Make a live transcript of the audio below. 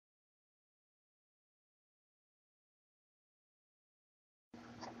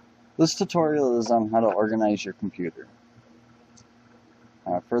This tutorial is on how to organize your computer.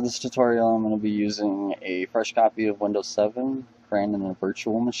 For this tutorial, I'm going to be using a fresh copy of Windows 7 ran in a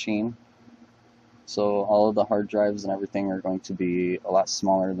virtual machine. So all of the hard drives and everything are going to be a lot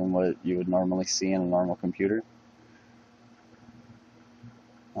smaller than what you would normally see in a normal computer.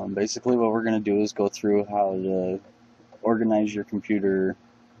 Basically what we're going to do is go through how to organize your computer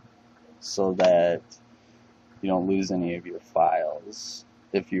so that you don't lose any of your files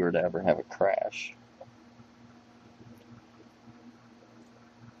if you were to ever have a crash.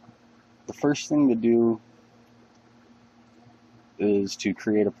 The first thing to do is to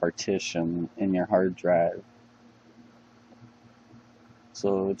create a partition in your hard drive.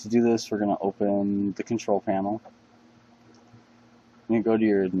 So to do this, we're going to open the control panel. You go to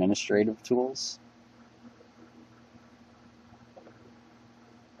your administrative tools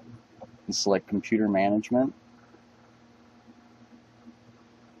and select computer management.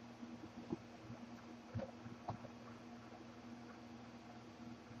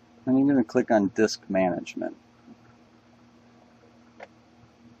 Then you're going to click on disk management.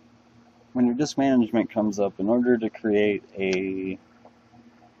 When your disk management comes up, in order to create a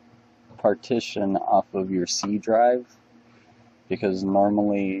partition off of your C drive, because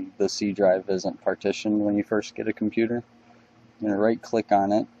normally the C drive isn't partitioned when you first get a computer, you're going to right click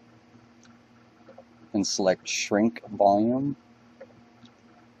on it and select shrink volume.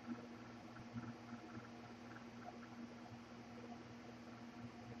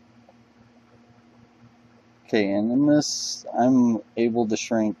 Okay, and in this I'm able to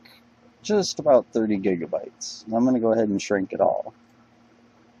shrink just about 30 gigabytes. I'm going to go ahead and shrink it all.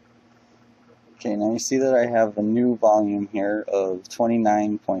 Okay, now you see that I have a new volume here of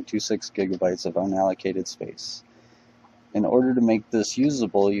 29.26 gigabytes of unallocated space. In order to make this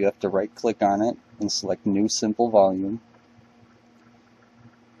usable, you have to right click on it and select New Simple Volume.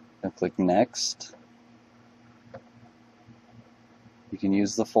 And click Next. You can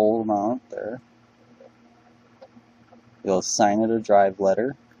use the full amount there. You'll assign it a drive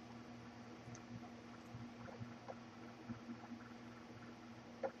letter.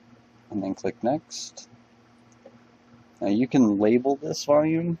 And then click Next. Now you can label this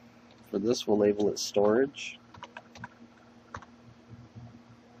volume. For this, we'll label it Storage.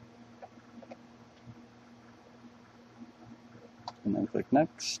 And then click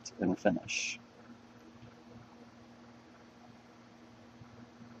Next and Finish.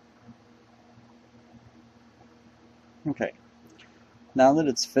 Okay. Now that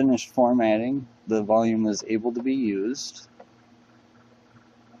it's finished formatting, the volume is able to be used.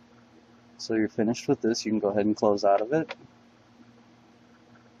 So you're finished with this, you can go ahead and close out of it.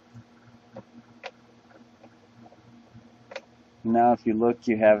 Now if you look,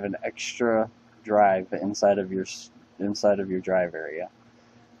 you have an extra drive inside of your drive area.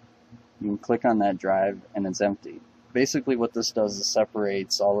 You can click on that drive and it's empty. Basically what this does is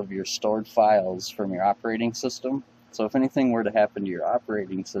separates all of your stored files from your operating system. So if anything were to happen to your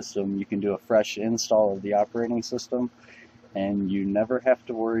operating system, you can do a fresh install of the operating system and you never have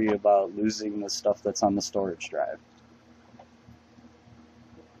to worry about losing the stuff that's on the storage drive.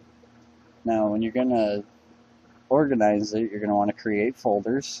 Now when you're going to organize it, you're going to want to create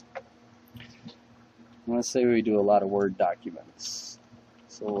folders. Let's say we do a lot of Word documents.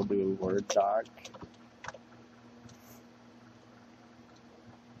 So we'll do Word doc.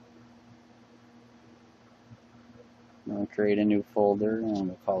 We'll create a new folder and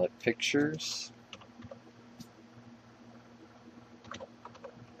we'll call it Pictures.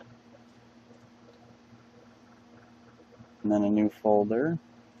 And then a new folder.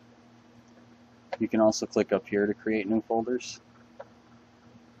 You can also click up here to create new folders.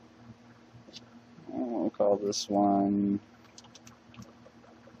 And we'll call this one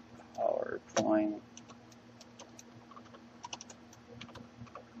PowerPoint.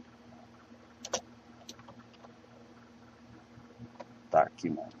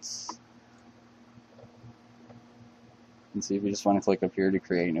 Documents. And see if you just want to click up here to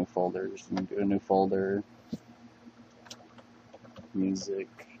create new folders. You can do a new folder. Music.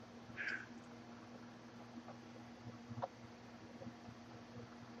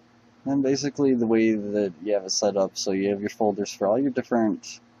 And basically the way that you have it set up, so you have your folders for all your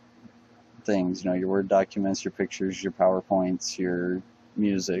different things, you know, your Word documents, your pictures, your PowerPoints, your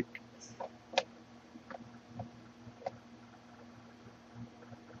music.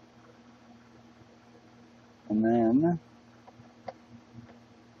 And then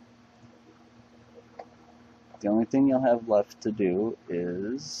the only thing you'll have left to do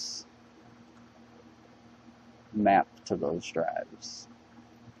is map to those drives.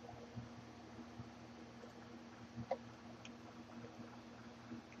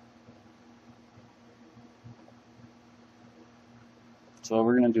 So what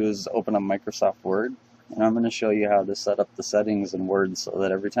we're going to do is open up Microsoft Word, and I'm going to show you how to set up the settings in Word so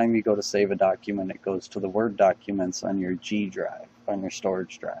that every time you go to save a document, it goes to the Word documents on your G drive, on your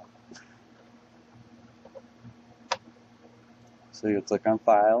storage drive. So you'll click on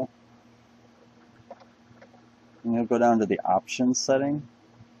File, and you'll go down to the Options setting.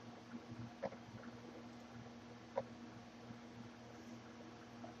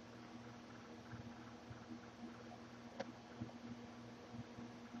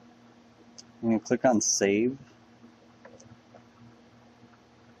 And you click on Save.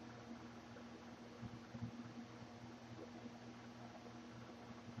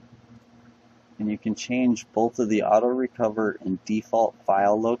 And you can change both of the auto recover and default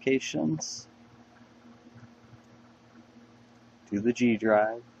file locations to the G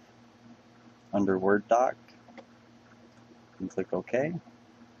drive under Word Doc, and click OK.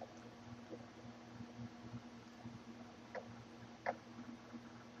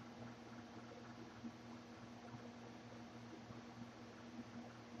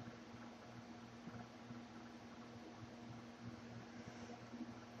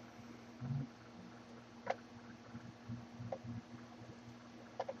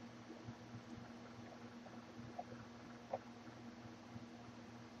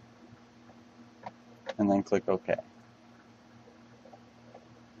 And then click OK.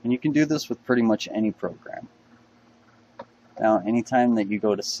 And you can do this with pretty much any program. Now, anytime that you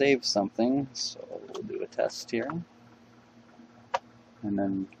go to save something, so we'll do a test here, and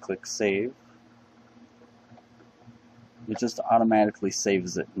then click Save, it just automatically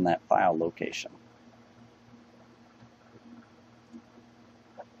saves it in that file location.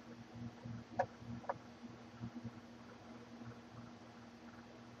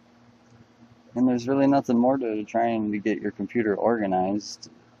 And there's really nothing more to trying to get your computer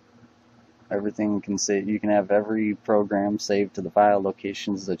organized. Everything can save. You can have every program saved to the file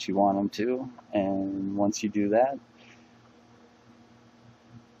locations that you want them to, and once you do that,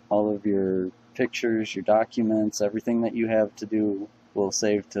 all of your pictures, your documents, everything that you have to do will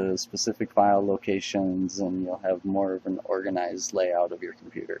save to specific file locations, and you'll have more of an organized layout of your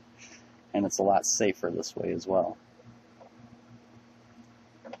computer. And it's a lot safer this way as well.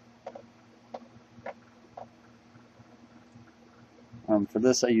 For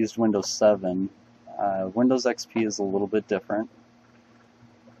this I used Windows 7. Windows XP is a little bit different.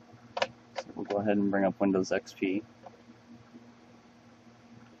 So we'll go ahead and bring up Windows XP.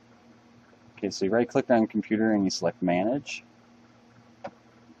 Okay, so you right click on computer and you select Manage.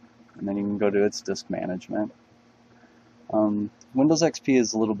 And then you can go to its disk management. Windows XP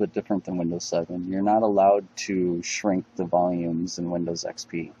is a little bit different than Windows 7. You're not allowed to shrink the volumes in Windows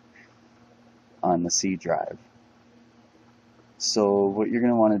XP on the C drive. So what you're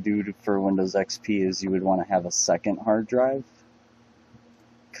going to want to do for Windows XP is you would want to have a second hard drive,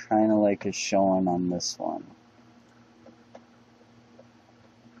 kind of like is shown on this one.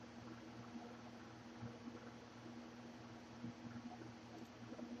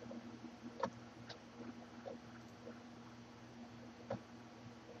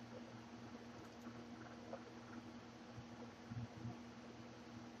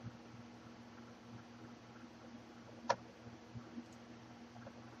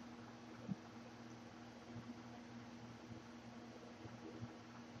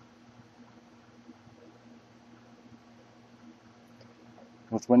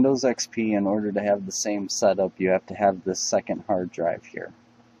 With Windows XP, in order to have the same setup, you have to have this second hard drive here.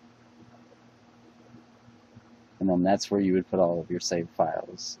 And then that's where you would put all of your saved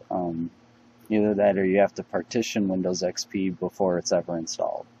files. Either that or you have to partition Windows XP before it's ever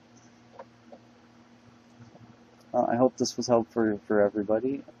installed. I hope this was helpful for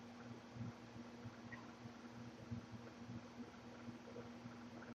everybody.